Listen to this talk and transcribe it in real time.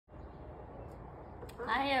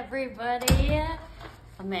Hi everybody.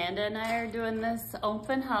 Amanda and I are doing this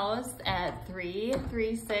open house at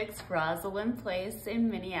 336 Rosalind Place in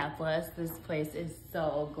Minneapolis. This place is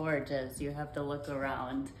so gorgeous. You have to look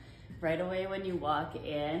around. Right away when you walk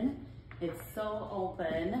in, it's so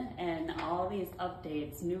open and all these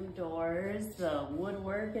updates, new doors, the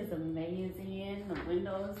woodwork is amazing, the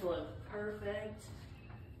windows look perfect.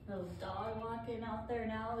 Little dog walking out there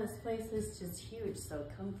now. This place is just huge, so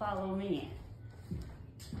come follow me.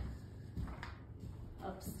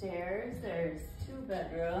 Upstairs, there's 2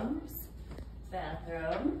 bedrooms,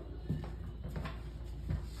 bathroom.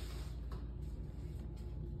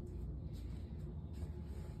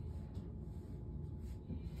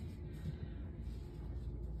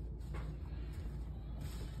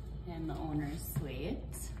 And the owner's suite.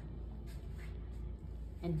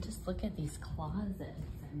 And just look at these closets.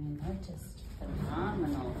 I mean, they're just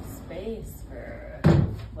phenomenal space for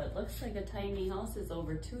what looks like a tiny house. Is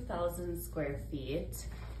over 2,000 square feet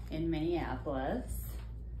in Minneapolis.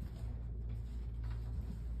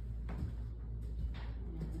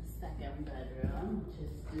 And the second bedroom, which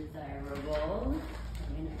is desirable.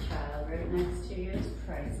 Having a child right next to you is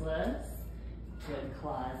priceless. Good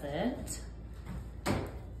closet.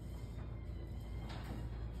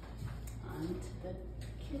 Onto the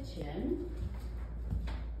kitchen.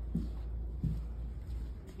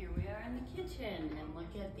 Here we are in the kitchen, and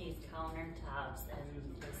look at these countertops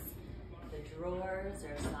and just the drawers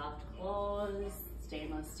are soft clothes,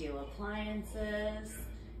 stainless steel appliances,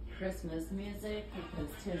 Christmas music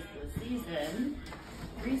because 'tis the season.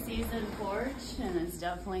 3-season porch, and it's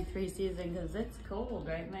definitely 3-season because it's cold,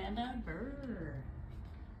 right, Amanda? Brr.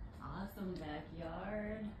 Awesome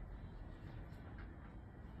backyard.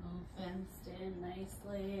 All fenced in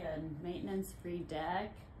nicely and maintenance-free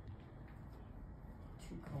deck.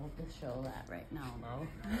 Too cold to show that right now though.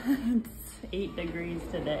 It's 8 degrees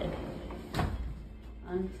today.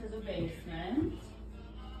 Onto the basement.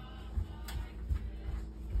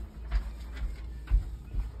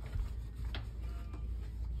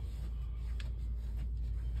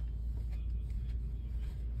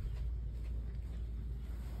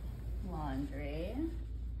 Laundry.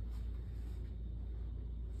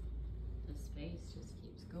 Space just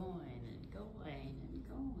keeps going and going and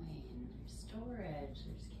going. There's storage,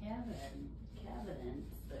 there's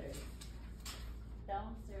cabinets, there's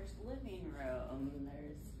downstairs living room,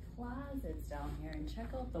 there's closets down here, and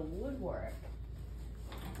check out the woodwork.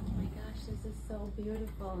 Oh my gosh, this is so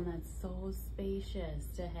beautiful, and that's so spacious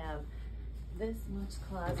to have this much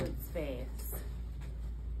closet space.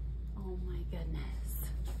 Oh my goodness.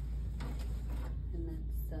 And that's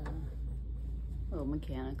little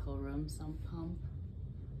mechanical room, sump pump,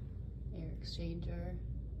 air exchanger,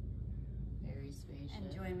 very spacious.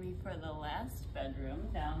 And join me for the last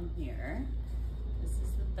bedroom down here. This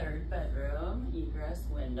is the 3rd bedroom, egress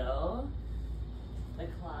window. The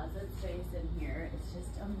closet space in here is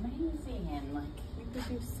just amazing. Like, you could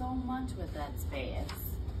do so much with that space.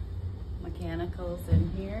 Mechanicals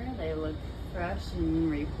in here, they look fresh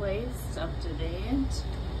and replaced, up to date.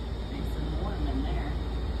 Nice and warm in there.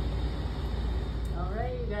 All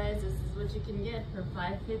right, you guys, this is what you can get for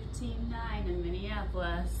 $515,900 in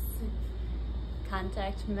Minneapolis.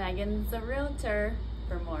 Contact Megan, the realtor,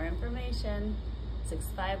 for more information.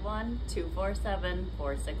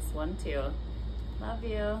 651-247-4612. Love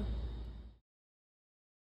you.